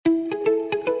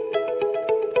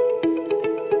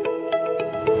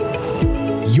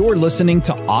You're listening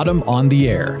to Autumn on the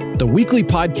Air, the weekly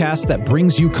podcast that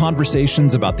brings you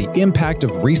conversations about the impact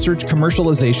of research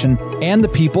commercialization and the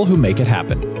people who make it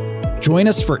happen. Join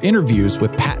us for interviews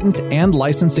with patent and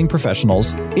licensing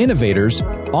professionals, innovators,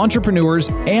 entrepreneurs,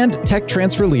 and tech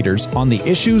transfer leaders on the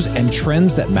issues and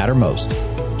trends that matter most.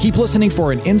 Keep listening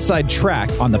for an inside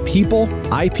track on the people,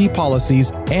 IP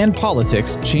policies, and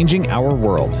politics changing our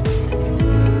world.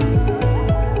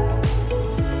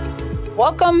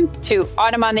 Welcome to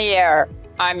Autumn on the Air.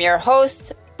 I'm your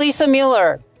host, Lisa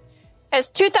Mueller.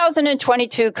 As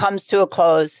 2022 comes to a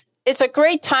close, it's a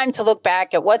great time to look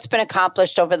back at what's been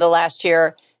accomplished over the last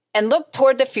year and look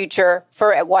toward the future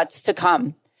for what's to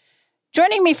come.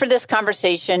 Joining me for this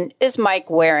conversation is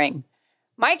Mike Waring.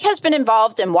 Mike has been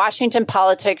involved in Washington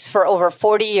politics for over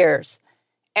 40 years.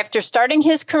 After starting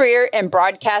his career in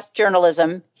broadcast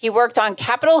journalism, he worked on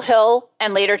Capitol Hill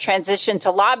and later transitioned to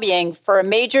lobbying for a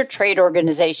major trade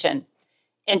organization.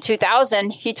 In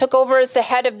 2000, he took over as the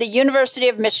head of the University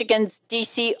of Michigan's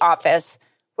D.C. office,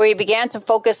 where he began to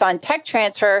focus on tech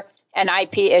transfer and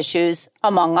IP issues,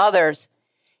 among others.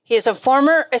 He is a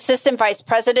former assistant vice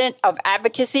president of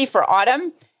advocacy for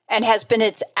Autumn and has been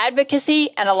its advocacy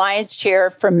and alliance chair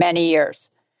for many years.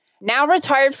 Now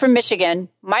retired from Michigan,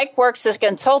 Mike works as a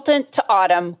consultant to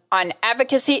Autumn on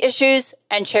advocacy issues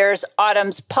and chairs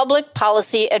Autumn's Public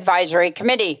Policy Advisory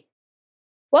Committee.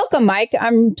 Welcome, Mike.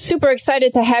 I'm super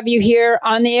excited to have you here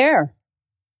on the air.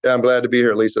 Yeah, I'm glad to be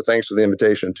here, Lisa. Thanks for the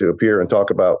invitation to appear and talk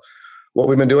about what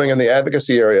we've been doing in the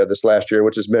advocacy area this last year,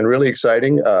 which has been really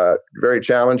exciting, very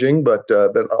challenging, but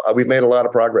we've made a lot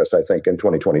of progress, I think, in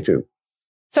 2022.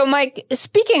 So, Mike,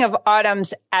 speaking of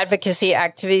Autumn's advocacy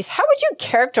activities, how would you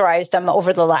characterize them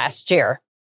over the last year?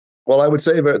 Well, I would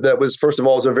say that was, first of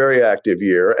all, it was a very active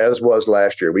year, as was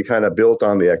last year. We kind of built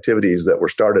on the activities that were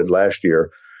started last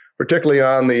year, particularly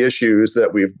on the issues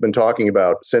that we've been talking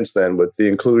about since then with the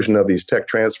inclusion of these tech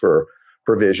transfer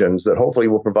provisions that hopefully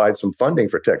will provide some funding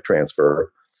for tech transfer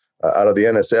out of the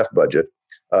NSF budget.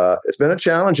 It's been a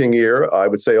challenging year. I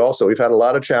would say also we've had a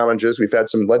lot of challenges. We've had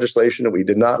some legislation that we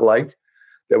did not like,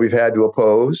 that we've had to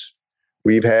oppose.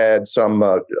 We've had some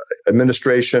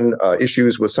administration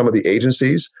issues with some of the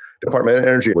agencies. Department of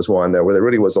Energy was one there where there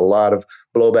really was a lot of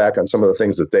blowback on some of the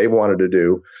things that they wanted to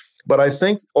do. But I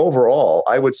think overall,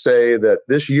 I would say that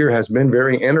this year has been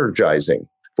very energizing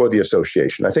for the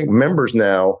association. I think members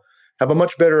now have a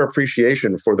much better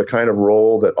appreciation for the kind of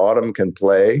role that Autumn can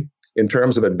play in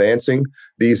terms of advancing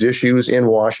these issues in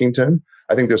Washington.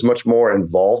 I think there's much more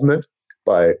involvement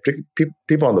by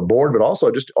people on the board, but also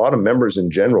just Autumn members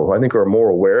in general, who I think are more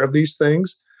aware of these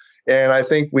things. And I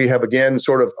think we have, again,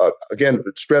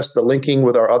 stressed the linking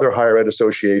with our other higher ed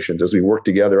associations as we work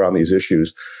together on these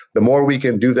issues. The more we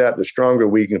can do that, the stronger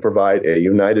we can provide a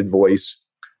united voice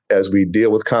as we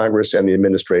deal with Congress and the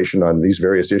administration on these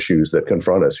various issues that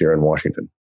confront us here in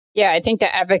Washington. Yeah, I think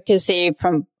the advocacy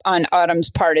on Autumn's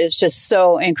part is just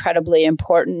so incredibly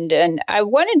important. And I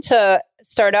wanted to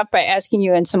start off by asking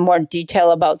you in some more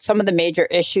detail about some of the major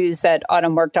issues that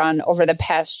Autumn worked on over the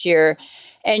past year.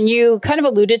 And you kind of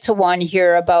alluded to one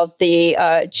here about the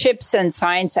CHIPS and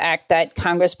Science Act that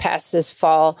Congress passed this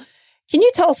fall. Can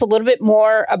you tell us a little bit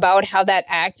more about how that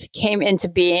act came into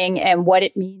being and what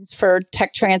it means for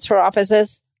tech transfer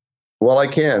offices? Well, I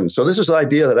can. So this is an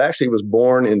idea that actually was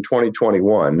born in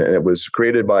 2021, and it was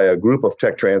created by a group of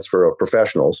tech transfer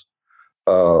professionals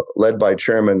led by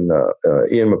Chairman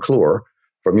Ian McClure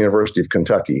from University of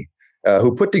Kentucky,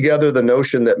 who put together the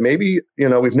notion that maybe,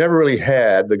 we've never really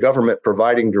had the government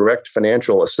providing direct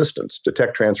financial assistance to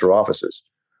tech transfer offices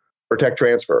for tech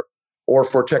transfer or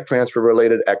for tech transfer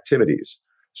related activities.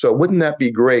 So wouldn't that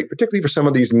be great, particularly for some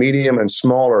of these medium and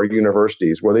smaller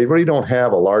universities where they really don't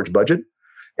have a large budget?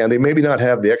 And they maybe not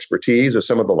have the expertise as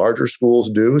some of the larger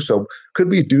schools do. So could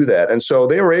we do that? And so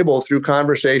they were able, through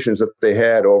conversations that they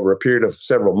had over a period of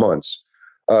several months,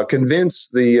 convince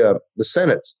the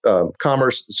Senate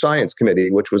Commerce and Science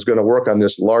Committee, which was going to work on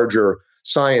this larger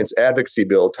science advocacy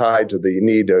bill tied to the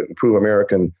need to improve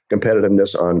American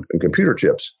competitiveness on computer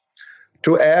chips,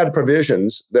 to add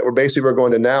provisions that were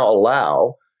going to now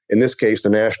allow, in this case, the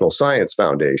National Science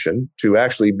Foundation, to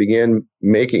actually begin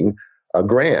making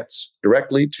grants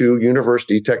directly to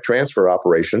university tech transfer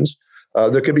operations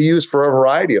that could be used for a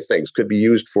variety of things. Could be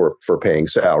used for paying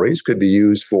salaries, could be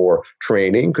used for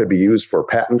training, could be used for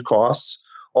patent costs,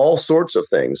 all sorts of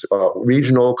things.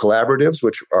 Regional collaboratives,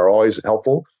 which are always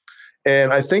helpful.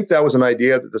 And I think that was an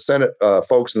idea that the Senate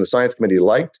folks in the Science Committee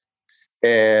liked.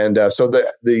 And so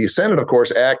the Senate, of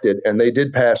course, acted, and they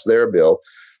did pass their bill.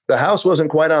 The House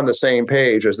wasn't quite on the same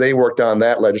page as they worked on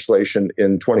that legislation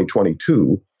in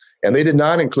 2022. And they did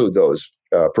not include those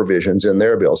provisions in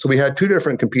their bill. So we had two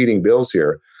different competing bills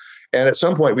here. And at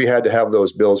some point, we had to have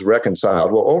those bills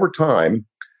reconciled. Well, over time,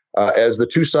 as the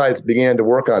two sides began to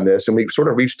work on this, and we sort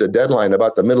of reached a deadline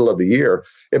about the middle of the year,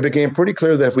 it became pretty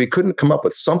clear that if we couldn't come up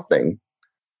with something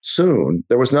soon,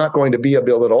 there was not going to be a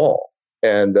bill at all.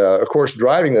 And of course,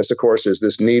 driving this, of course, is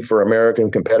this need for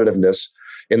American competitiveness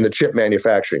in the chip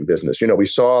manufacturing business. You know, we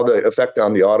saw the effect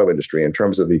on the auto industry in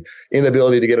terms of the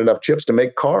inability to get enough chips to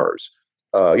make cars.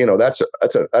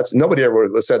 That's nobody ever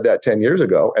said that 10 years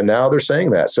ago, and now they're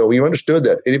saying that. So we understood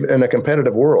that in a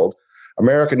competitive world,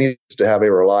 America needs to have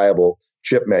a reliable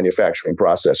chip manufacturing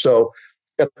process. So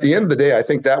at the end of the day, I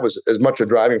think that was as much a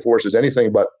driving force as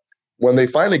anything. But when they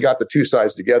finally got the two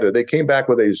sides together, they came back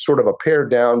with a sort of a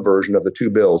pared down version of the two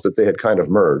bills that they had kind of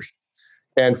merged.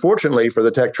 And fortunately for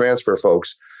the tech transfer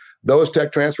folks, those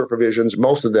tech transfer provisions,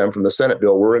 most of them from the Senate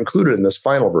bill, were included in this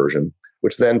final version,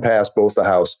 which then passed both the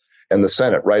House and the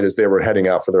Senate right as they were heading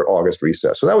out for their August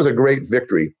recess. So that was a great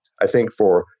victory, I think,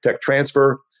 for tech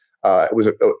transfer.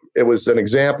 It was an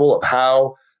example of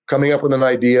how coming up with an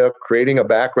idea, creating a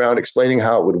background, explaining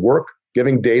how it would work,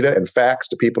 giving data and facts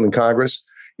to people in Congress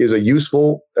is a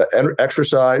useful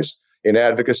exercise in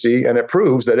advocacy, and it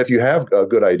proves that if you have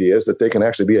good ideas, that they can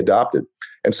actually be adopted.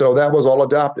 And so that was all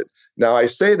adopted. Now, I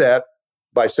say that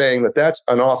by saying that that's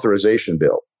an authorization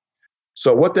bill.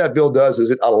 So what that bill does is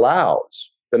it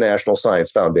allows the National Science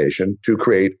Foundation to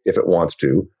create, if it wants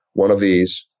to, one of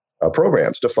these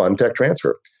programs to fund tech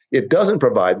transfer. It doesn't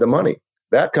provide the money.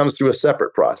 That comes through a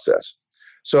separate process.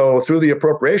 So through the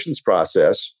appropriations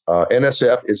process,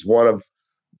 NSF is one of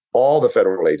all the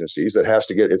federal agencies that has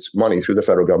to get its money through the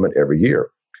federal government every year.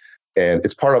 And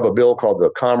it's part of a bill called the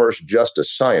Commerce,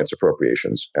 Justice, Science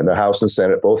Appropriations. And the House and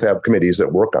Senate both have committees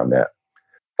that work on that.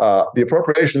 The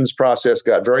appropriations process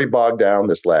got very bogged down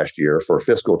this last year for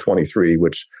fiscal 23,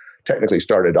 which technically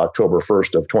started October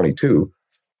 1st of 22.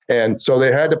 And so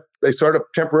they sort of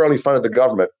temporarily funded the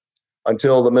government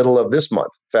until the middle of this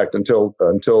month. In fact, until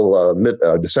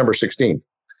December 16th.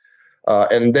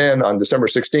 And then on December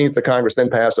 16th, the Congress then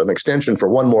passed an extension for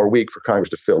one more week for Congress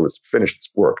to finish its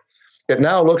work. It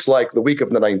now looks like the week of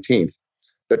the 19th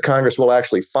that Congress will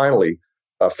actually finally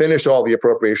finish all the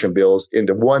appropriation bills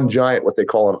into one giant, what they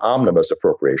call an omnibus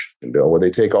appropriation bill, where they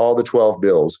take all the 12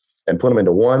 bills and put them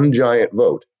into one giant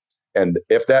vote. And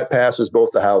if that passes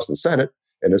both the House and Senate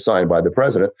and is signed by the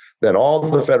president, then all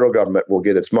the federal government will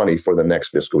get its money for the next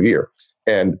fiscal year.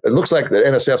 And it looks like the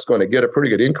NSF is going to get a pretty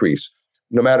good increase,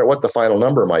 no matter what the final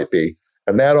number might be.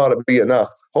 And that ought to be enough,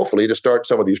 hopefully, to start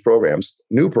some of these programs,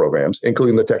 new programs,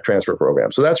 including the tech transfer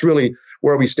program. So that's really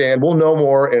where we stand. We'll know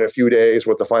more in a few days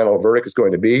what the final verdict is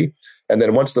going to be. And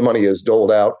then once the money is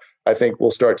doled out, I think we'll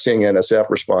start seeing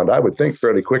NSF respond, I would think,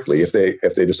 fairly quickly if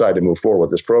they decide to move forward with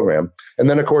this program. And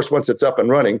then, of course, once it's up and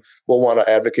running, we'll want to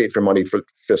advocate for money for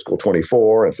fiscal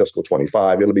 24 and fiscal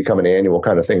 25. It'll become an annual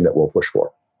kind of thing that we'll push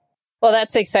for. Well,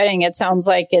 that's exciting. It sounds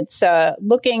like it's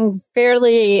looking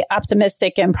fairly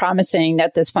optimistic and promising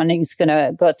that this funding is going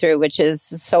to go through, which is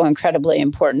so incredibly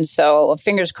important. So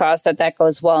fingers crossed that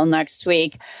goes well next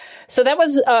week. So that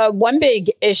was one big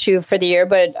issue for the year.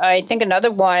 But I think another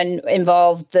one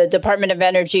involved the Department of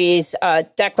Energy's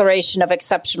Declaration of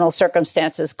Exceptional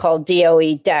Circumstances called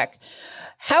DOE DEC.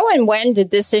 How and when did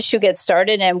this issue get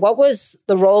started? And what was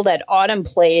the role that Autumn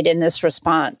played in this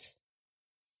response?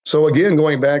 So again,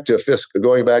 going back to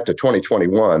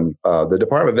 2021, the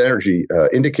Department of Energy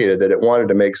indicated that it wanted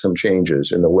to make some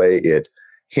changes in the way it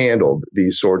handled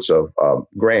these sorts of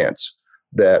grants.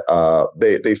 That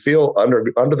they feel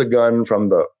under the gun from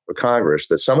the Congress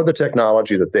that some of the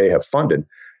technology that they have funded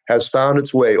has found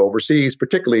its way overseas,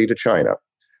 particularly to China,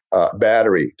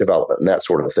 battery development and that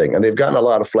sort of thing. And they've gotten a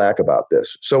lot of flack about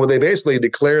this. So they basically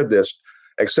declared this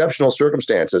exceptional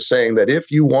circumstances, saying that if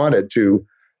you wanted to,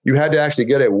 you had to actually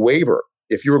get a waiver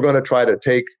if you were going to try to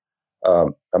take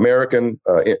American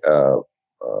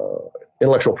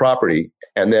intellectual property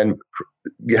and then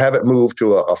you have it moved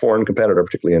to a foreign competitor,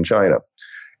 particularly in China.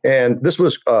 And this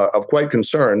was of quite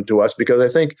concern to us because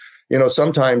I think,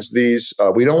 sometimes these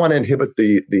we don't want to inhibit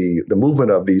the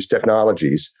movement of these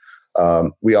technologies.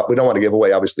 We don't want to give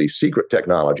away, obviously, secret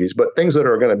technologies, but things that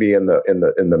are going to be in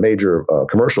the major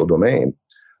commercial domain.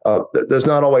 There's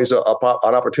not always an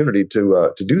opportunity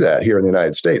to do that here in the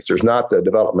United States. There's not the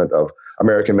development of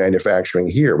American manufacturing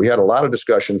here. We had a lot of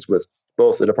discussions with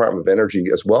both the Department of Energy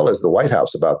as well as the White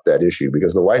House about that issue,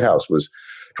 because the White House was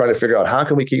trying to figure out how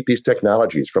can we keep these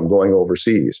technologies from going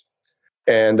overseas.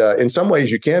 And in some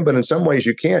ways you can, but in some ways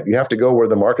you can't. You have to go where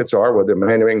the markets are, where the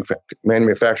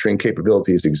manufacturing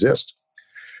capabilities exist.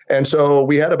 And so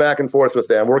we had a back and forth with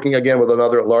them, working again with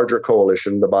another larger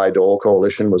coalition. The Bayh-Dole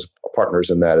Coalition was partners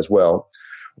in that as well.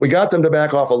 We got them to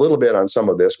back off a little bit on some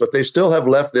of this, but they still have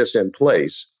left this in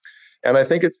place. And I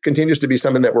think it continues to be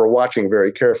something that we're watching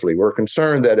very carefully. We're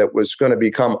concerned that it was going to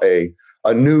become a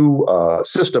new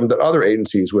system that other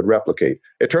agencies would replicate.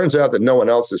 It turns out that no one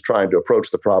else is trying to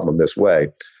approach the problem this way.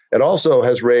 It also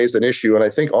has raised an issue, and I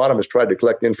think Autumn has tried to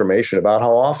collect information about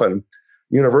how often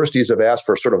universities have asked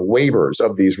for sort of waivers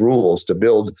of these rules to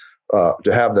build,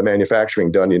 to have the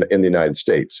manufacturing done in the United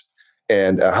States.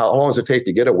 And how long does it take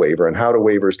to get a waiver, and how do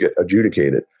waivers get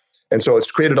adjudicated? And so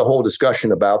it's created a whole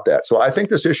discussion about that. So I think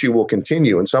this issue will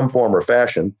continue in some form or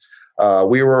fashion.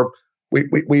 We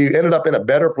ended up in a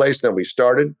better place than we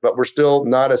started, but we're still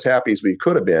not as happy as we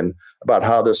could have been about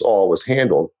how this all was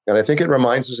handled. And I think it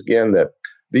reminds us again that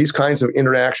these kinds of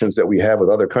interactions that we have with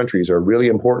other countries are really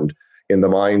important in the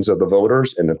minds of the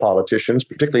voters and the politicians,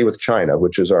 particularly with China,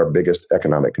 which is our biggest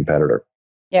economic competitor.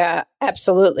 Yeah,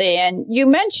 absolutely. And you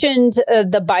mentioned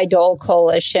the Bayh-Dole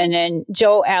Coalition, and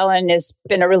Joe Allen has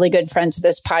been a really good friend to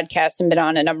this podcast and been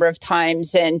on a number of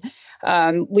times. And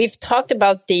we've talked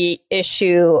about the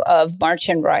issue of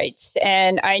march-in rights.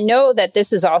 And I know that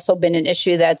this has also been an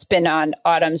issue that's been on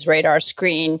Autumn's radar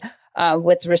screen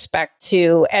with respect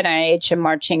to NIH and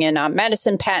marching in on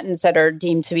medicine patents that are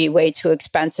deemed to be way too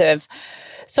expensive.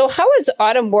 So how has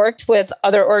Autumn worked with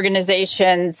other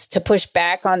organizations to push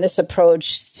back on this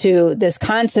approach to this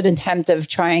constant attempt of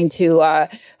trying to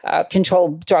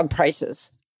control drug prices?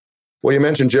 Well, you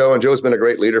mentioned Joe, and Joe's been a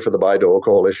great leader for the Bayh-Dole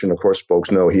Coalition. Of course,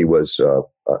 folks know he was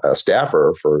a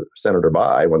staffer for Senator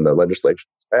Bayh when the legislation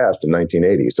was passed in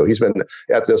 1980. So he's been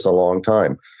at this a long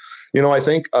time. I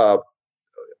think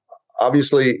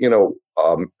obviously,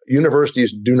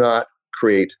 universities do not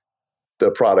create the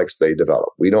products they develop.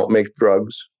 We don't make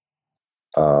drugs.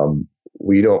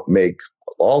 We don't make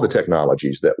all the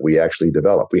technologies that we actually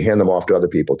develop. We hand them off to other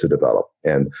people to develop.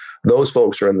 And those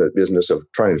folks are in the business of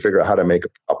trying to figure out how to make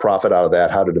a profit out of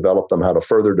that, how to develop them, how to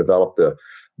further develop the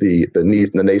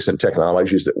nascent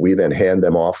technologies that we then hand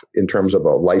them off in terms of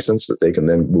a license that they can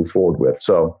then move forward with.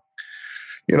 So,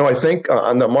 I think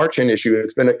on the march-in issue,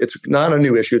 it's not a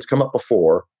new issue. It's come up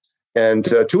before. And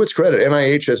to its credit,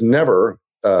 NIH has never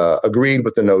agreed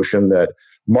with the notion that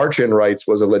march-in rights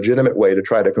was a legitimate way to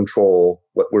try to control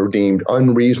what were deemed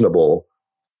unreasonable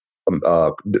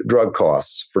drug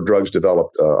costs for drugs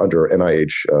developed under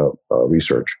NIH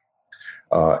research.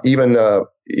 Even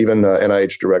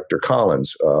NIH Director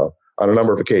Collins, on a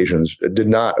number of occasions, did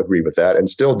not agree with that and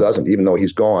still doesn't, even though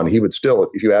he's gone. He would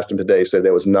still, if you asked him today, say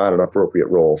that was not an appropriate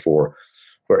role for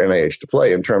NIH to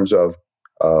play in terms of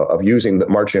using the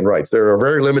march-in rights. There are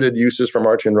very limited uses for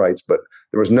march-in rights, but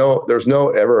there's no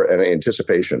ever any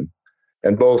anticipation.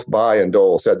 And both Bayh and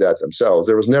Dole said that themselves.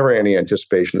 There was never any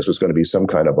anticipation this was going to be some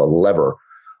kind of a lever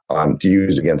to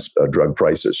use against drug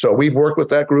prices. So we've worked with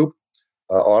that group.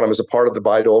 Autumn is a part of the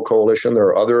Bayh-Dole Coalition. There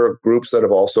are other groups that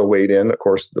have also weighed in. Of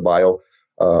course, the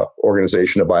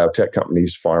organization of biotech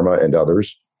companies, pharma, and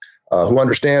others, who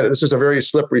understand that this is a very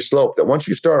slippery slope, that once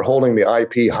you start holding the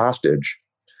IP hostage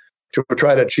to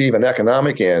try to achieve an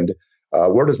economic end,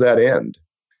 where does that end?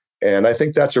 And I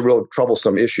think that's a real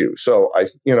troublesome issue. So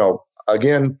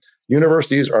again,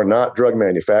 universities are not drug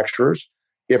manufacturers.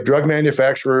 If drug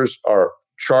manufacturers are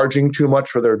charging too much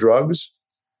for their drugs,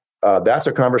 that's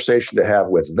a conversation to have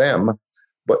with them.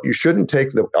 But you shouldn't take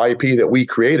the IP that we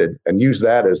created and use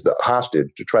that as the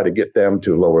hostage to try to get them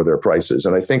to lower their prices.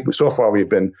 And I think so far we've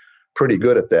been pretty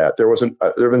good at that. There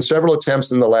have been several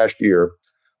attempts in the last year,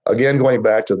 again going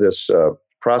back to this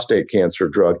prostate cancer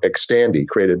drug Xtandi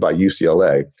created by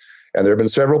UCLA, and there have been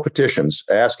several petitions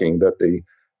asking that the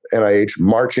NIH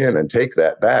march in and take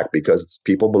that back because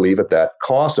people believe that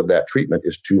cost of that treatment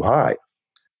is too high.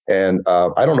 And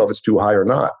I don't know if it's too high or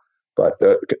not. But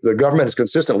the government has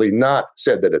consistently not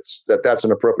said that that's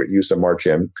an appropriate use of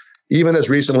march-in. Even as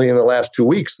recently in the last 2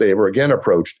 weeks, they were again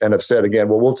approached and have said again,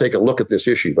 well, we'll take a look at this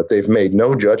issue, but they've made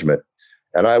no judgment.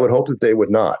 And I would hope that they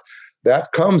would not.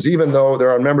 That comes even though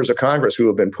there are members of Congress who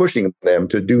have been pushing them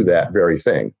to do that very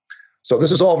thing. So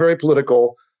this is all very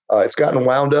political. It's gotten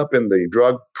wound up in the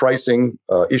drug pricing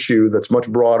issue that's much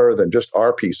broader than just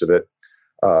our piece of it.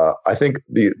 I think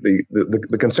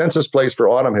the consensus place for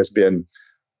Autumn has been,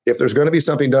 if there's going to be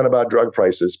something done about drug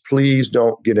prices, please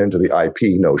don't get into the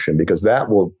IP notion, because that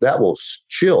will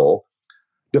chill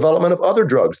development of other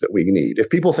drugs that we need. If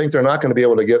people think they're not going to be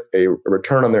able to get a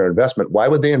return on their investment, why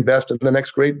would they invest in the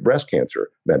next great breast cancer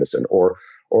medicine or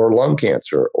lung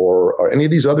cancer or any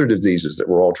of these other diseases that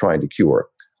we're all trying to cure?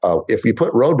 If we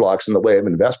put roadblocks in the way of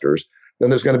investors, then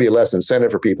there's going to be less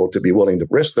incentive for people to be willing to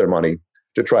risk their money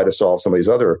to try to solve some of these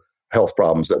other health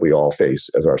problems that we all face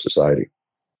as our society.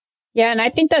 Yeah, and I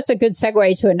think that's a good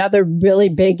segue to another really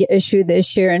big issue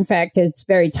this year. In fact, it's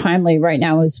very timely right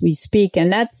now as we speak,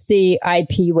 and that's the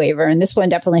IP waiver. And this one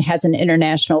definitely has an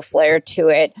international flair to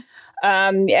it.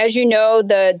 As you know,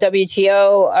 the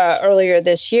WTO earlier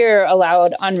this year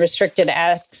allowed unrestricted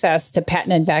access to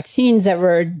patented vaccines that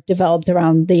were developed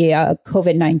around the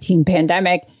COVID-19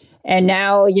 pandemic. And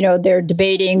now, they're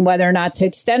debating whether or not to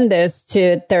extend this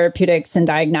to therapeutics and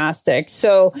diagnostics.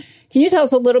 So can you tell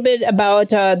us a little bit about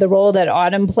the role that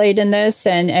Autumn played in this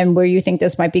and where you think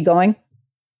this might be going?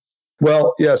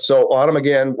 Well, yes. So Autumn,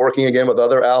 again, working again with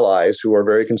other allies who are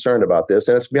very concerned about this.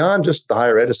 And it's beyond just the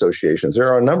higher ed associations.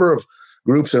 There are a number of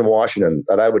groups in Washington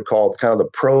that I would call kind of the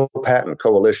pro-patent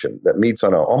coalition that meets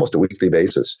on almost a weekly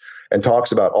basis and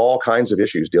talks about all kinds of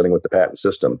issues dealing with the patent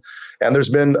system. And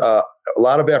there's been a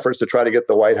lot of efforts to try to get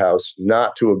the White House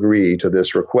not to agree to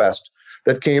this request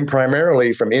that came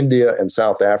primarily from India and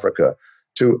South Africa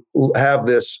to have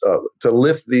this, to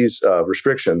lift these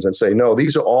restrictions and say, no,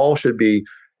 these are all should be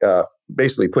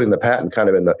basically putting the patent kind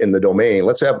of in the domain.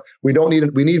 We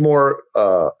need more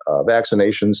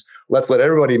vaccinations. Let's let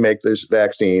everybody make this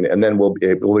vaccine, and then we'll be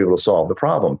able to solve the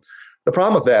problem. The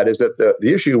problem with that is that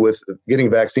the issue with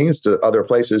getting vaccines to other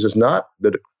places is not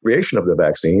the creation of the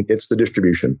vaccine, it's the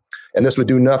distribution. And this would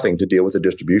do nothing to deal with the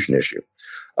distribution issue.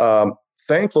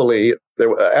 Thankfully,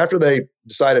 after they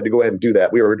decided to go ahead and do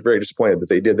that, we were very disappointed that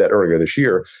they did that earlier this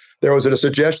year. There was a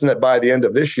suggestion that by the end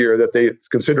of this year that they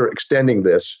consider extending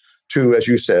this to, as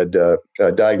you said,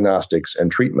 diagnostics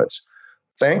and treatments.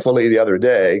 Thankfully, the other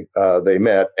day, they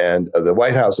met, and the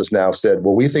White House has now said,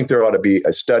 well, we think there ought to be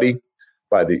a study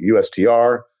by the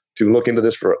USTR to look into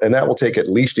this, and that will take at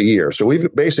least a year. So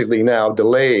we've basically now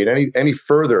delayed any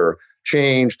further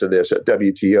change to this at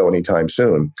WTO anytime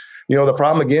soon. The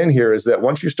problem again here is that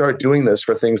once you start doing this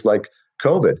for things like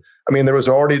COVID, there was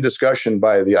already a discussion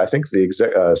by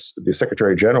the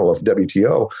Secretary General of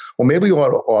WTO. Well, maybe we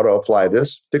ought to apply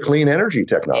this to clean energy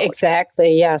technology.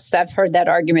 Exactly. Yes, I've heard that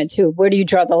argument too. Where do you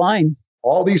draw the line?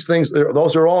 All these things,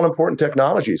 those are all important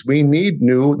technologies.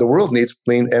 The world needs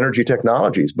clean energy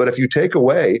technologies. But if you take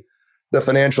away the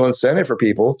financial incentive for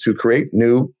people to create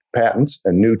new patents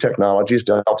and new technologies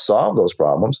to help solve those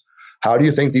problems, how do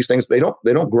you think these things, they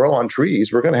don't grow on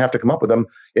trees. We're going to have to come up with them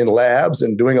in labs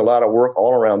and doing a lot of work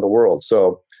all around the world.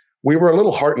 So we were a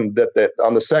little heartened that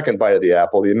on the second bite of the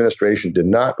apple, the administration did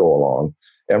not go along.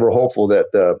 And we're hopeful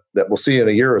that we'll see in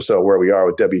a year or so where we are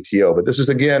with WTO. But this is,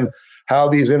 again, how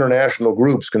these international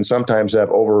groups can sometimes have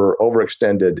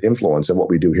overextended influence in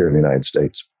what we do here in the United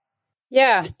States.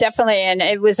 Yeah, definitely. And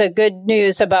it was a good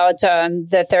news about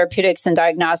the therapeutics and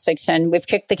diagnostics. And we've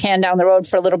kicked the can down the road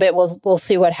for a little bit. We'll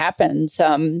see what happens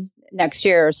next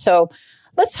year. So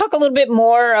let's talk a little bit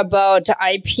more about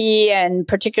IP and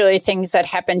particularly things that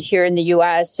happened here in the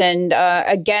U.S. And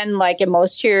again, like in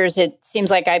most years, it seems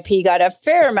like IP got a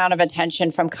fair amount of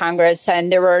attention from Congress.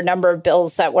 And there were a number of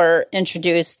bills that were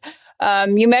introduced.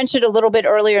 You mentioned a little bit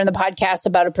earlier in the podcast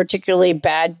about a particularly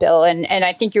bad bill, and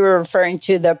I think you were referring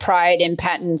to the Pride in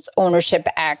Patents Ownership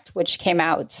Act, which came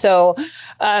out. So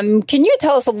can you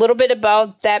tell us a little bit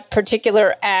about that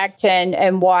particular act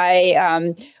and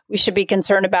why we should be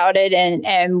concerned about it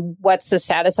and what's the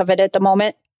status of it at the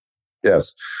moment?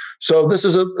 Yes. So this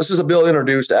is a bill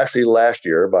introduced actually last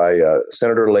year by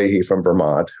Senator Leahy from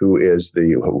Vermont, who used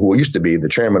to be the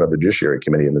chairman of the Judiciary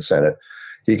Committee in the Senate.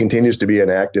 He continues to be an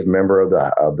active member of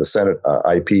the Senate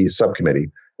IP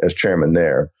subcommittee as chairman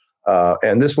there.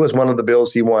 And this was one of the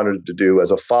bills he wanted to do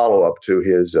as a follow-up to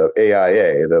his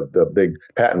AIA, the big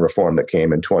patent reform that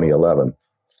came in 2011.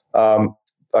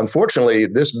 Unfortunately,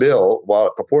 this bill, while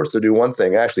it purports to do one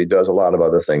thing, actually does a lot of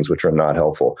other things which are not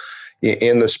helpful.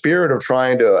 In the spirit of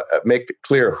trying to make it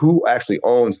clear who actually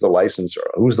owns the license or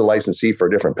who's the licensee for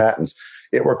different patents,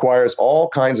 it requires all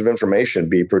kinds of information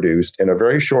be produced in a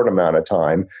very short amount of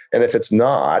time. And if it's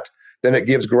not, then it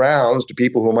gives grounds to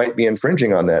people who might be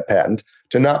infringing on that patent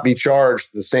to not be charged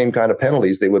the same kind of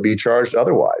penalties they would be charged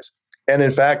otherwise. And in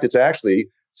fact, it's actually,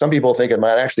 some people think it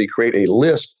might actually create a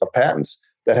list of patents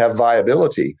that have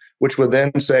viability, which would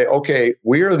then say, okay,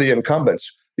 we're the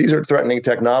incumbents. These are threatening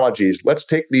technologies. Let's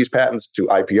take these patents to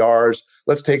IPRs.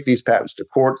 Let's take these patents to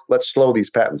court. Let's slow these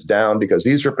patents down because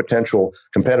these are potential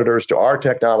competitors to our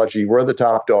technology. We're the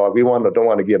top dog. We don't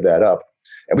want to give that up.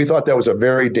 And we thought that was a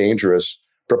very dangerous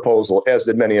proposal, as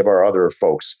did many of our other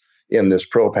folks in this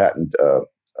pro-patent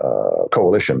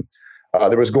coalition.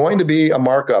 There was going to be a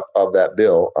markup of that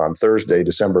bill on Thursday,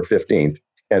 December 15th.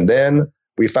 And then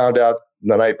we found out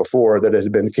the night before that it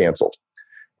had been canceled.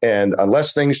 And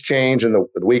unless things change in the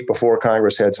week before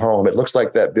Congress heads home, it looks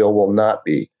like that bill will not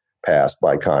be passed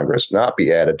by Congress, not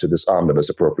be added to this omnibus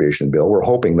appropriation bill. We're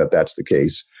hoping that that's the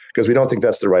case because we don't think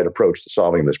that's the right approach to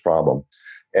solving this problem.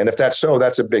 And if that's so,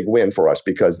 that's a big win for us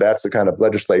because that's the kind of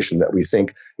legislation that we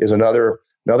think is another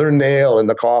nail in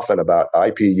the coffin about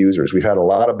IP users. We've had a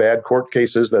lot of bad court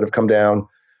cases that have come down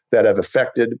that have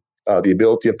affected the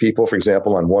ability of people, for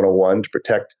example, on 101 to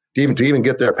protect, to even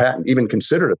get their patent even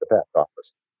considered at the patent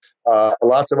office.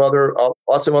 Lots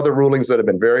of other rulings that have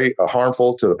been very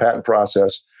harmful to the patent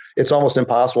process. It's almost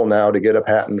impossible now to get a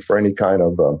patent for any kind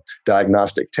of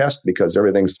diagnostic test because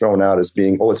everything's thrown out as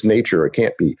being, it's nature, it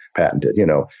can't be patented,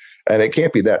 and it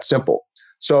can't be that simple.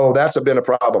 So that's been a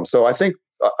problem. So I think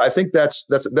that's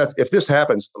if this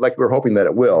happens, like we're hoping that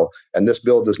it will, and this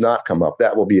bill does not come up,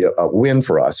 that will be a win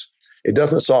for us. It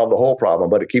doesn't solve the whole problem,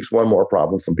 but it keeps one more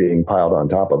problem from being piled on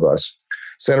top of us.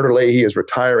 Senator Leahy is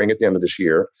retiring at the end of this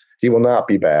year. He will not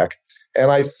be back. And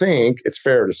I think it's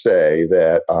fair to say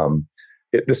that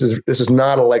this is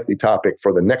not a likely topic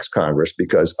for the next Congress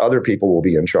because other people will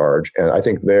be in charge. And I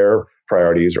think their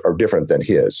priorities are different than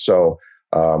his. So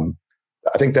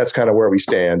I think that's kind of where we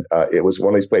stand. It was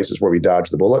one of these places where we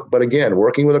dodged the bullet. But again,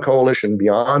 working with a coalition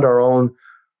beyond our own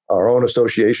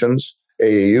associations,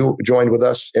 AAU joined with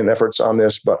us in efforts on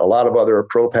this, but a lot of other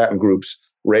pro-patent groups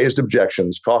raised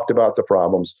objections, talked about the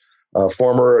problems.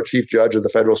 Former Chief Judge of the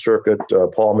Federal Circuit,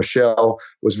 Paul Michel,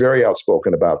 was very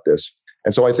outspoken about this.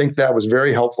 And so I think that was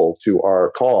very helpful to our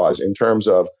cause in terms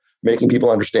of making people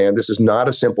understand this is not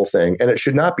a simple thing, and it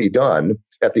should not be done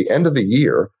at the end of the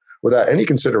year without any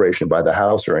consideration by the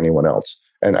House or anyone else.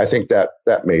 And I think that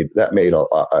made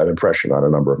an impression on a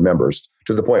number of members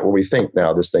to the point where we think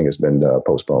now this thing has been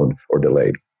postponed or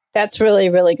delayed. That's really,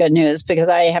 really good news because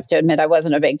I have to admit I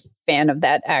wasn't a big fan of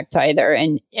that act either.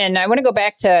 And I want to go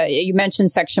back to, you mentioned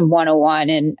Section 101,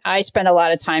 and I spend a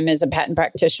lot of time as a patent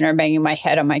practitioner banging my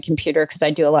head on my computer because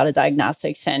I do a lot of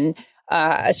diagnostics and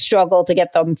I struggle to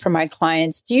get them for my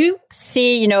clients. Do you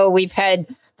see, we've had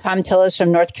Tom Tillis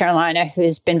from North Carolina,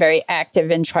 who's been very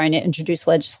active in trying to introduce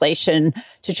legislation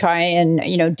to try and,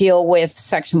 deal with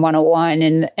Section 101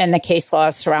 and the case law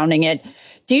surrounding it.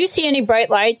 Do you see any bright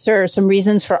lights or some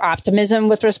reasons for optimism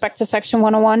with respect to Section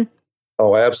 101?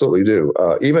 Oh, I absolutely do.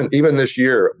 Even this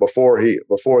year, before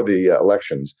the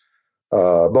elections,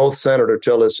 both Senator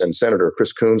Tillis and Senator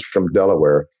Chris Coons from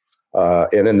Delaware,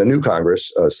 and in the new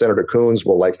Congress, Senator Coons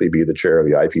will likely be the chair of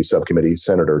the IP subcommittee.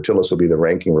 Senator Tillis will be the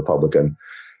ranking Republican.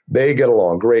 They get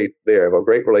along great. They have a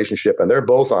great relationship, and they're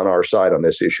both on our side on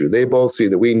this issue. They both see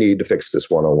that we need to fix this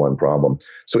 101 problem.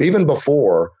 So even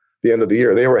before the end of the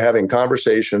year, they were having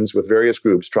conversations with various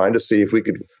groups trying to see if we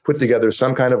could put together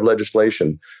some kind of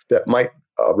legislation that might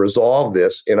resolve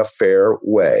this in a fair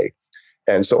way.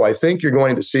 And so I think you're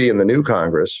going to see in the new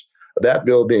Congress that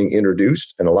bill being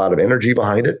introduced and a lot of energy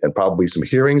behind it and probably some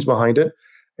hearings behind it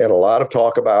and a lot of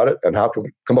talk about it and how can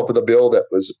we come up with a bill that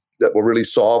will really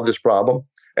solve this problem.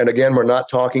 And again, we're not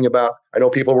talking about, I know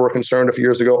people were concerned a few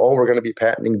years ago, we're going to be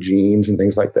patenting genes and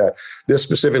things like that. This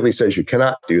specifically says you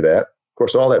cannot do that. Of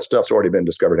course, all that stuff's already been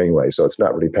discovered anyway, so it's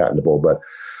not really patentable. But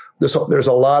there's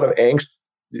a lot of angst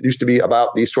that used to be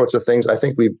about these sorts of things. I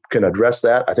think we can address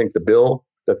that. I think the bill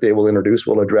that they will introduce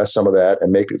will address some of that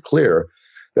and make it clear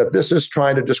that this is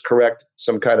trying to just correct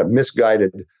some kind of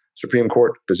misguided Supreme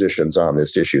Court positions on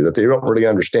this issue, that they don't really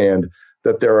understand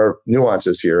that there are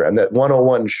nuances here and that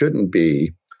 101 shouldn't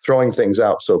be throwing things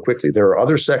out so quickly. There are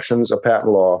other sections of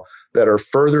patent law that are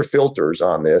further filters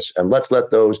on this, and let's let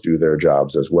those do their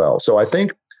jobs as well. So I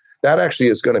think that actually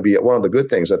is going to be one of the good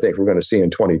things I think we're going to see in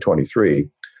 2023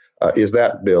 is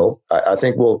that bill. I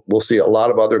think we'll see a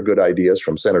lot of other good ideas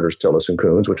from Senators Tillis and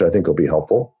Coons, which I think will be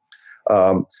helpful.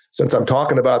 Since I'm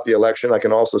talking about the election, I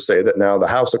can also say that now the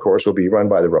House, of course, will be run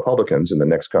by the Republicans in the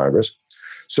next Congress.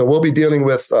 So we'll be dealing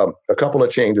with a couple of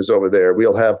changes over there.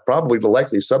 We'll have probably the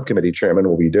likely subcommittee chairman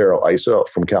will be Darrell Issa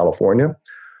from California,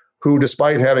 who,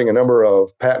 despite having a number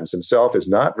of patents himself, is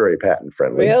not very patent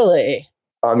friendly. Really?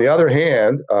 On the other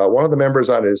hand, one of the members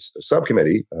on his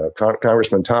subcommittee,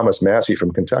 Congressman Thomas Massie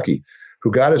from Kentucky, who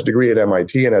got his degree at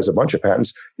MIT and has a bunch of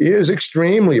patents, is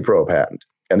extremely pro-patent.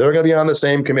 And they're going to be on the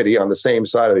same committee, on the same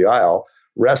side of the aisle,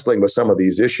 wrestling with some of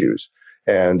these issues.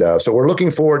 And so we're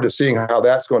looking forward to seeing how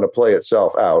that's going to play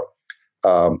itself out.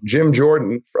 Jim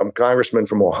Jordan, Congressman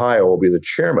from Ohio, will be the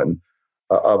chairman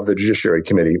of the Judiciary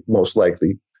Committee, most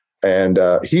likely. And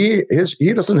he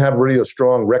doesn't have really a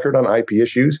strong record on IP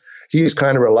issues. He's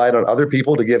kind of relied on other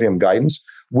people to give him guidance.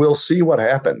 We'll see what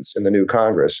happens in the new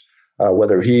Congress.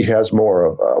 whether he has more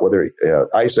of, whether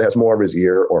Issa has more of his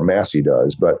ear or Massey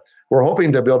does. But we're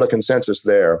hoping to build a consensus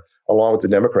there, along with the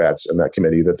Democrats in that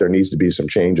committee, that there needs to be some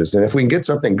changes. And if we can get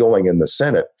something going in the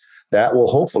Senate, that will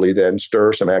hopefully then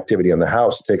stir some activity in the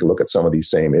House to take a look at some of these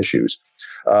same issues.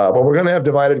 But we're going to have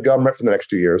divided government for the next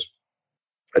 2 years,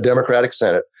 a Democratic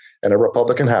Senate and a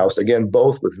Republican House, again,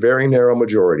 both with very narrow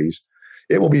majorities.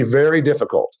 It will be very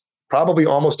difficult, probably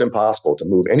almost impossible, to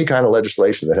move any kind of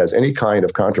legislation that has any kind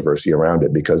of controversy around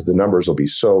it because the numbers will be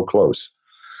so close.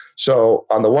 So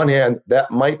on the one hand,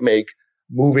 that might make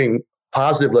moving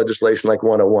positive legislation like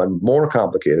 101 more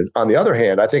complicated. On the other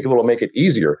hand, I think it will make it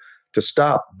easier to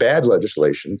stop bad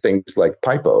legislation, things like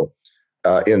PIPO,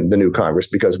 in the new Congress,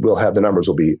 because we'll have the numbers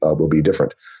will be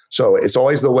different. So it's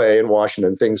always the way in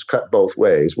Washington, things cut both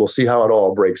ways. We'll see how it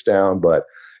all breaks down, but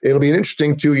it'll be an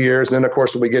interesting 2 years. And then, of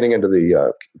course, we'll be getting into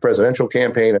the presidential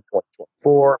campaign in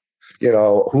 2024.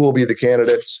 Who will be the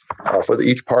candidates for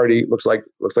each party? Looks like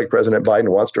President Biden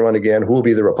wants to run again. Who will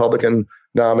be the Republican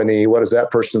nominee? What does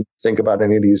that person think about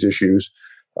any of these issues?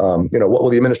 What will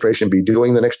the administration be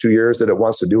doing the next 2 years that it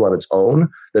wants to do on its own,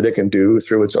 that it can do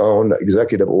through its own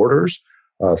executive orders?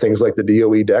 Things like the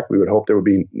DOE deck, we would hope there would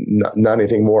be not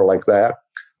anything more like that,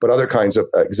 but other kinds of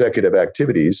executive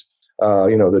activities.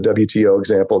 The WTO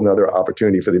example, another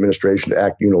opportunity for the administration to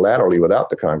act unilaterally without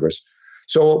the Congress.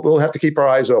 So we'll have to keep our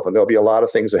eyes open. There'll be a lot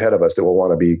of things ahead of us that we'll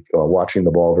want to be watching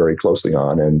the ball very closely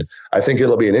on. And I think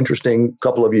it'll be an interesting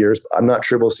couple of years. I'm not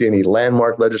sure we'll see any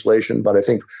landmark legislation, but I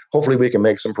think hopefully we can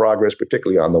make some progress,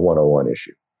 particularly on the 101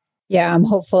 issue. Yeah, I'm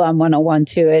hopeful on 101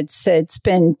 too. It's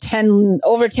been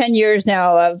over 10 years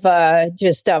now of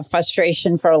just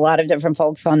frustration for a lot of different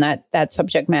folks on that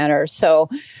subject matter. So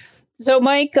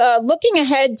Mike, looking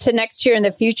ahead to next year in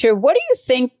the future, what do you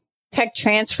think tech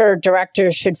transfer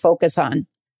directors should focus on?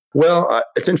 Well,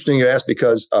 it's interesting you ask,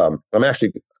 because I'm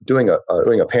actually doing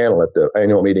a panel at the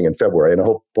annual meeting in February, and I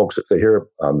hope folks, if they hear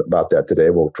about that today,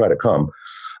 will try to come.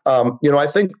 I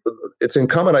think it's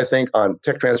incumbent, on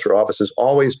tech transfer offices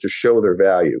always to show their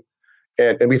value.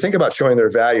 And we think about showing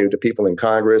their value to people in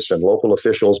Congress and local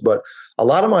officials, but a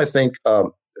lot of them, I think,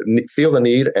 feel the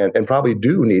need and probably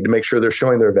do need to make sure they're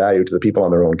showing their value to the people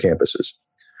on their own campuses.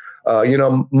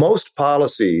 Most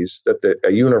policies that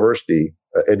a university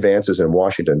advances in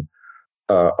Washington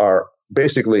are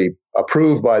basically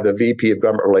approved by the VP of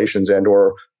Government Relations and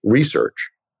or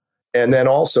Research. And then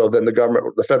also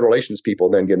the federal relations people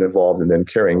then get involved in then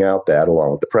carrying out that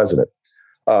along with the president.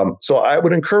 So I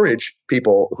would encourage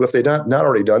people who, if they've not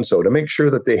already done so, to make sure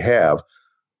that they have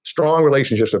strong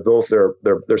relationships with both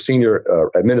their senior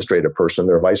administrative person,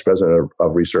 their vice president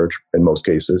of research in most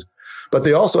cases, but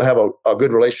they also have a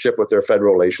good relationship with their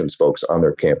federal relations folks on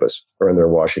their campus or in their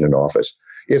Washington office.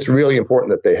 It's really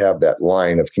important that they have that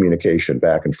line of communication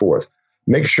back and forth.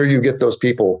 Make sure you get those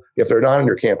people, if they're not on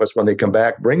your campus, when they come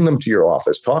back, bring them to your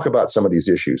office. Talk about some of these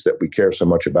issues that we care so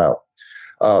much about.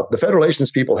 The federal relations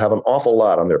people have an awful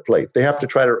lot on their plate. They have to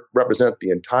try to represent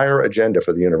the entire agenda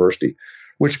for the university,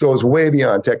 which goes way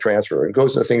beyond tech transfer. It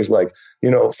goes into things like,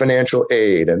 financial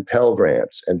aid and Pell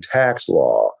Grants and tax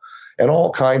law and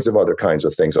all kinds of other kinds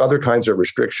of things, other kinds of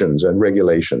restrictions and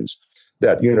regulations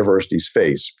that universities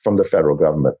face from the federal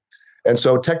government. And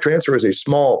so tech transfer is a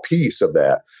small piece of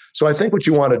that. So I think what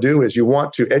you want to do is you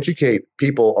want to educate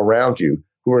people around you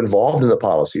who are involved in the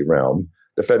policy realm,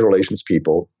 the federal relations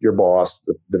people, your boss,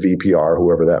 the VPR,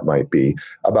 whoever that might be,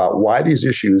 about why these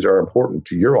issues are important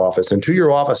to your office and to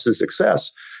your office's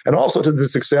success, and also to the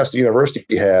success the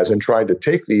university has in trying to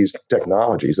take these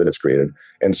technologies that it's created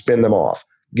and spin them off,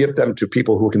 give them to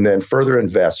people who can then further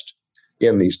invest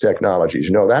in these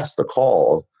technologies. That's the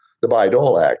call of the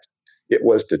Bayh-Dole Act. It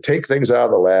was to take things out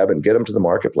of the lab and get them to the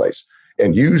marketplace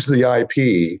and use the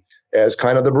IP as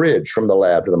kind of the bridge from the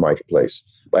lab to the marketplace.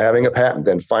 By having a patent,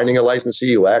 then finding a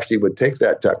licensee who actually would take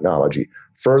that technology,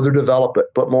 further develop it,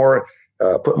 put more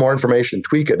information,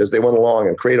 tweak it as they went along,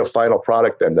 and create a final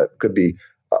product then that could be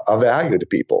a value to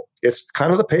people. It's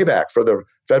kind of the payback for the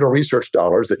federal research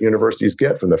dollars that universities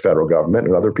get from the federal government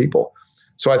and other people.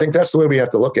 So I think that's the way we have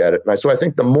to look at it. And so I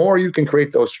think the more you can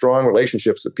create those strong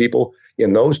relationships with people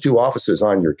in those two offices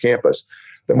on your campus,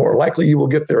 the more likely you will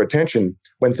get their attention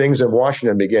when things in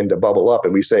Washington begin to bubble up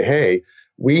and we say, hey,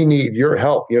 we need your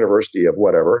help, University of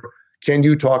whatever. Can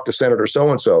you talk to Senator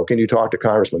so-and-so? Can you talk to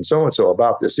Congressman so-and-so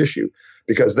about this issue?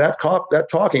 Because that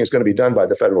talking is going to be done by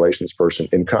the federal relations person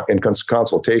in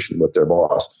consultation with their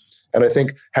boss. And I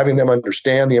think having them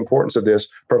understand the importance of this,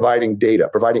 providing data,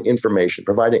 providing information,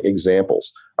 providing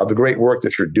examples of the great work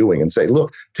that you're doing, and say,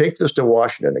 look, take this to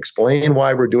Washington, explain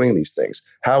why we're doing these things,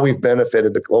 how we've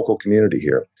benefited the local community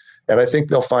here. And I think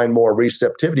they'll find more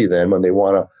receptivity then when they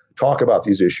want to talk about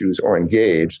these issues or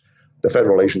engage the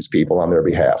federal relations people on their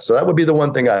behalf. So that would be the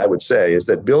one thing I would say, is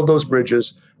that build those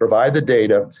bridges, provide the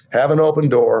data, have an open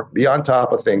door, be on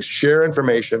top of things, share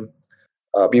information,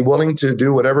 be willing to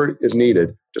do whatever is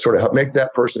needed to sort of help make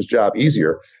that person's job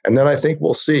easier. And then I think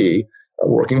we'll see,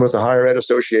 working with the higher ed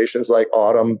associations like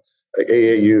Autumn,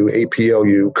 AAU,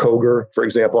 APLU, COGR, for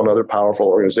example, another powerful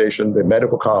organization, the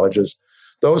medical colleges,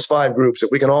 those 5 groups, if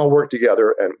we can all work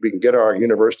together and we can get our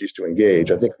universities to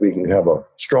engage, I think we can have a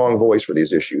strong voice for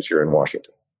these issues here in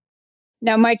Washington.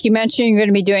 Now, Mike, you mentioned you're going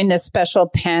to be doing this special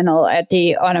panel at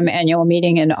the Autumn annual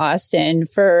meeting in Austin.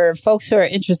 For folks who are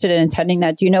interested in attending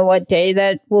that, do you know what day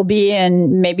that will be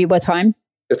and maybe what time?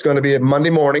 It's going to be a Monday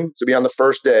morning. To be on the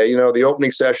first day. You know, the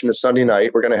opening session is Sunday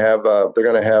night. We're going to have they're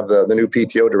going to have the new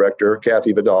PTO director,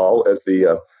 Kathy Vidal, as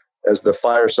the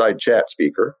fireside chat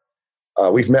speaker.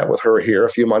 We've met with her here a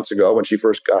few months ago when she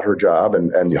first got her job,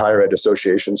 and the higher ed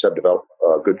associations have developed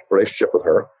a good relationship with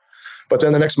her. But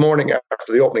then the next morning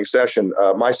after the opening session,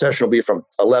 my session will be from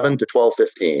 11 to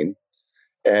 12:15,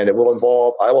 and it will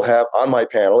involve, I will have on my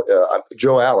panel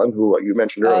Joe Allen, who you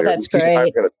mentioned earlier. Oh, that's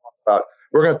great.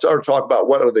 We're going to talk about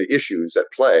what are the issues at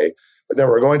play, but then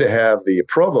we're going to have the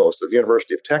provost of the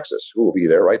University of Texas, who will be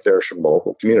there, right there from the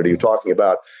local community, talking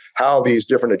about how these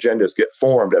different agendas get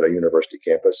formed at a university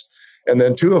campus. And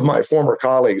then 2 of my former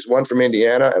colleagues, one from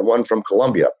Indiana and one from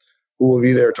Columbia, who will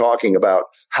be there talking about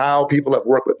how people have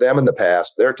worked with them in the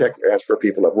past, their tech transfer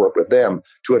people have worked with them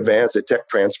to advance a tech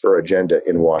transfer agenda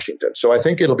in Washington. So I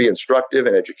think it'll be instructive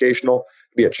and educational,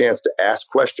 be a chance to ask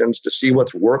questions, to see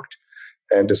what's worked,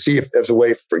 and to see if there's a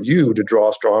way for you to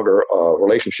draw stronger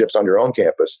relationships on your own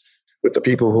campus with the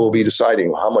people who will be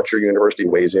deciding how much your university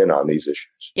weighs in on these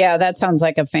issues. Yeah, that sounds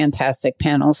like a fantastic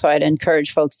panel. So I'd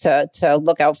encourage folks to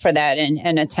look out for that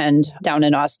and attend down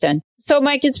in Austin. So,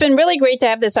 Mike, it's been really great to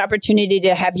have this opportunity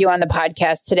to have you on the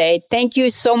podcast today. Thank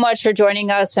you so much for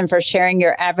joining us and for sharing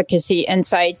your advocacy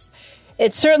insights.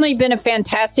 It's certainly been a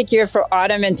fantastic year for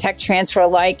Autumn and tech transfer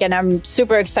alike, and I'm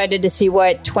super excited to see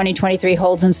what 2023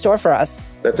 holds in store for us.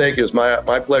 Thank you. It's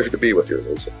my pleasure to be with you,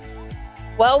 Lisa.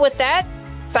 Well, with that,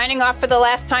 signing off for the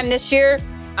last time this year,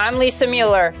 I'm Lisa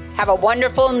Mueller. Have a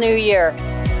wonderful new year.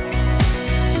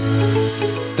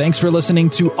 Thanks for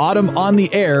listening to Autumn on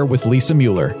the Air with Lisa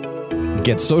Mueller.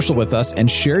 Get social with us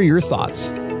and share your thoughts.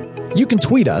 You can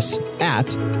tweet us at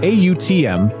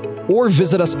AUTM or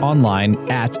visit us online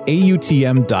at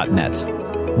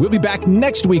autm.net. We'll be back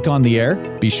next week on the air.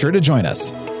 Be sure to join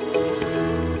us.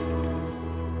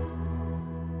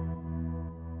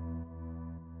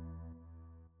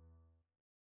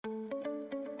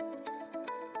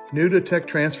 New to tech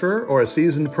transfer or a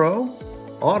seasoned pro?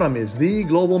 Autumn is the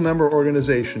global member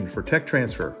organization for tech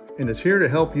transfer and is here to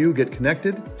help you get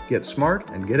connected, get smart,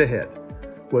 and get ahead.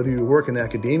 Whether you work in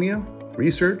academia,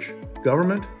 research,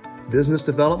 government, business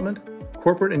development,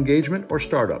 corporate engagement, or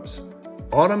startups,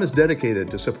 Autumn is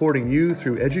dedicated to supporting you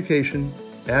through education,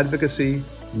 advocacy,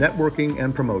 networking,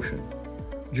 and promotion.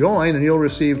 Join and you'll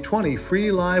receive 20 free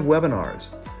live webinars,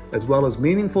 as well as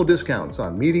meaningful discounts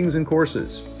on meetings and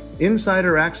courses,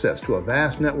 insider access to a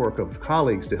vast network of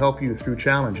colleagues to help you through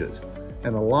challenges,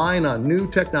 and align on new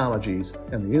technologies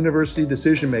and the university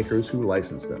decision makers who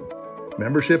license them.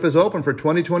 Membership is open for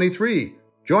 2023.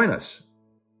 Join us.